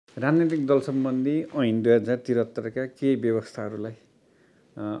राजनीतिक दल सम्बन्धी ऐन 2073 का केही व्यवस्थाहरूलाई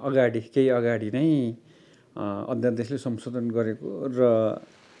केही अगाडि नै अध्यादेशले संशोधन गरेको र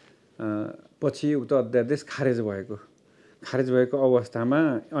पछि उक्त अध्यादेश खारेज भएको अवस्थामा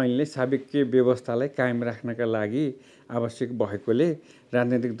ऐनले साबिक व्यवस्थालाई कायम राख्नका लागि आवश्यक भएकोले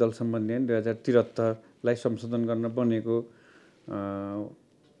राजनीतिक दल सम्बन्धी ऐन 2073लाई संशोधन गर्न बनेको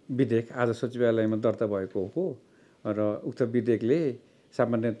विधेयक आज सचिवालयमा दर्ता भएको हो र उक्त विधेयकले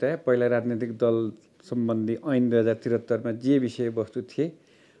सामान्यतया पहिला राजनीतिक दल सम्बन्धी ऐन 2073मा जे विषयवस्तु थिए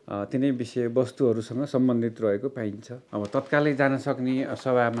तिनै विषयवस्तुहरूसँग सम्बन्धित रहेको पाइन्छ। अब तत्कालै जान सक्ने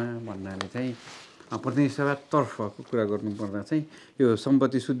सभामा भन्नाले चाहिँ प्रतिनिधि सभातर्फको कुरा गर्नुपर्दा चाहिँ यो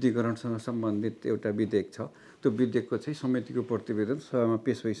सम्पत्ति शुद्धिकरणसँग सम्बन्धित एउटा विधेयक छ। त्यो विधेयकको चाहिँ समितिको प्रतिवेदन सभामा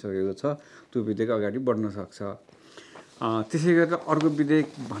पेश भइसकेको छ। त्यो विधेयक अगाडि बढ्न सक्छ। त्यसै गरेर अर्को विधेयक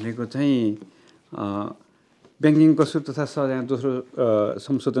भनेको चाहिँ ब्याङ्किङ कसुर तथा सजाय दोस्रो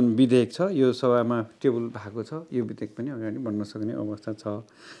संशोधन विधेयक छ। यो सभामा टेबल भएको छ। यो विधेयक पनि अगाडि बढ्न सक्ने अवस्था छ।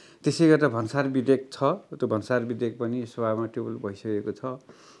 त्यसै गरेर भन्सार विधेयक छ। त्यो भन्सार विधेयक पनि सभामा टेबल भइसकेको छ।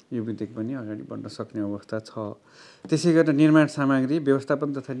 यो विधेयक पनि अगाडि बढ्न सक्ने अवस्था छ। त्यसै गरेर निर्माण सामग्री व्यवस्थापन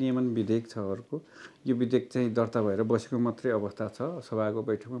तथा नियमन विधेयक छ अर्को। यो विधेयक चाहिँ दर्ता भएर बसेको मात्रै अवस्था छ। सभाको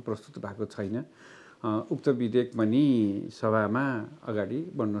बैठकमा प्रस्तुत भएको छैन। उक्त विधेयक पनि सभामा अगाडि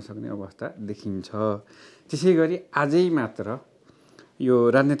बढ्न सक्ने अवस्था देखिन्छ। त्यसै गरी आजै मात्र यो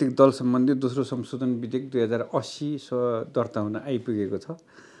राजनीतिक दल सम्बन्धी दोस्रो संशोधन विधेयक 2080 दर्ता हुन आइपुगेको छ।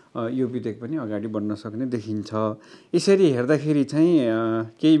 यो विधेयक पनि अगाडि बढ्न सक्ने देखिन्छ। यसरी हेर्दाखेरि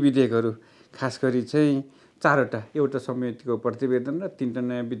चाहिँ केही विधेयकहरू खास गरी चाहिँ 4वटा एउटा समितिको प्रतिवेदन र 3टा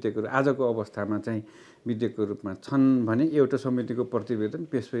नयाँ विधेयकहरू आजको अवस्थामा चाहिँ विधेयकको रूपमा छन् भने एउटा समितिको प्रतिवेदन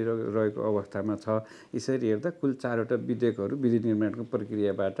पेश भइरहेको अवस्थामा छ। यसरी हेर्दा कुल 4वटा विधेयकहरू विधि निर्माणको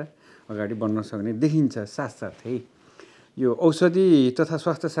प्रक्रियाबाट अगाडि बढ्न सक्ने देखिन्छ। साथसाथै यो औषधि तथा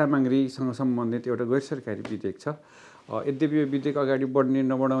स्वास्थ्य सामग्रीसँग सम्बन्धित एउटा गैर सरकारी विधेयक छ। यद्यपि यो विधेयक अगाडि बढ्ने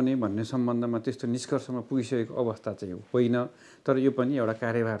नबढाउने भन्ने सम्बन्धमा त्यस्तो निष्कर्षमा पुगिसकेको अवस्था चाहिँ होइन। तर यो पनि एउटा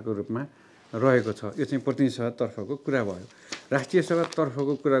कार्यभारको रूपमा रहेको छ। यो चाहिँ प्रतिनिधि सभातर्फको कुरा भयो। राष्ट्रिय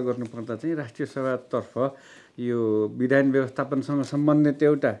सभातर्फको कुरा गर्नुपर्दा चाहिँ राष्ट्रिय सभातर्फ यो विधान व्यवस्थापनसँग सम्बन्धित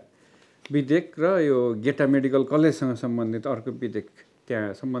एउटा विधेयक र यो गेटा मेडिकल कलेजसँग सम्बन्धित अर्को विधेयक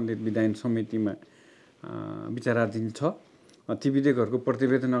त्यहाँ सम्बन्धित विधान समितिमा विचाराधीन छ। ती विधेयकहरूको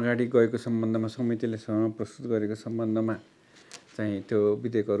प्रतिवेदन अगाडि गएको सम्बन्धमा समितिले सभामा प्रस्तुत गरेको सम्बन्धमा चाहिँ त्यो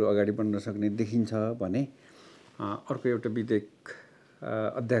विधेयकहरू अगाडि बढ्न सक्ने देखिन्छ भने अर्को एउटा विधेयक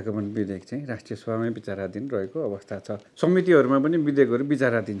अध्यागमन विधेयक चाहिँ राष्ट्रिय सभामै विचाराधीन रहेको अवस्था छ। समितिहरूमा पनि विधेयकहरू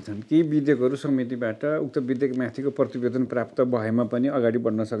विचाराधीन छन्। केही विधेयकहरू समितिबाट उक्त विधेयकमाथिको प्रतिवेदन प्राप्त भएमा पनि अगाडि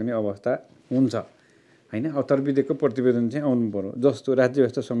बढ्न सक्ने अवस्था हुन्छ हैन। तर विधेयकको प्रतिवेदन चाहिँ आउनु पर्यो। जस्तो राज्य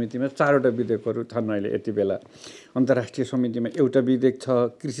व्यवस्था समितिमा 4वटा विधेयकहरू छन् अहिले यति बेला। अन्तर्राष्ट्रिय समितिमा एउटा विधेयक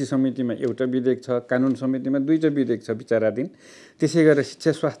छ। कृषि समितिमा एउटा विधेयक छ। कानुन समितिमा 2टा विधेयक छ विचाराधीन। त्यसै गरेर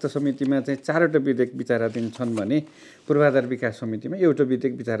शिक्षा स्वास्थ्य समितिमा चाहिँ 4वटा विधेयक विचाराधीन छन् भने पूर्वाधार विकास समितिमा एउटा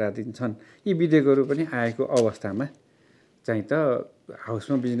विधेयक विचाराधीन छन्। यी विधेयकहरू पनि आएको अवस्थामा चाहिँ त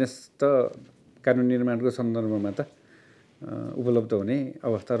हाउसमा बिजनेस त कानुन निर्माणको सन्दर्भमा त उपलब्ध हुने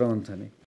अवस्था रहन्छ नै।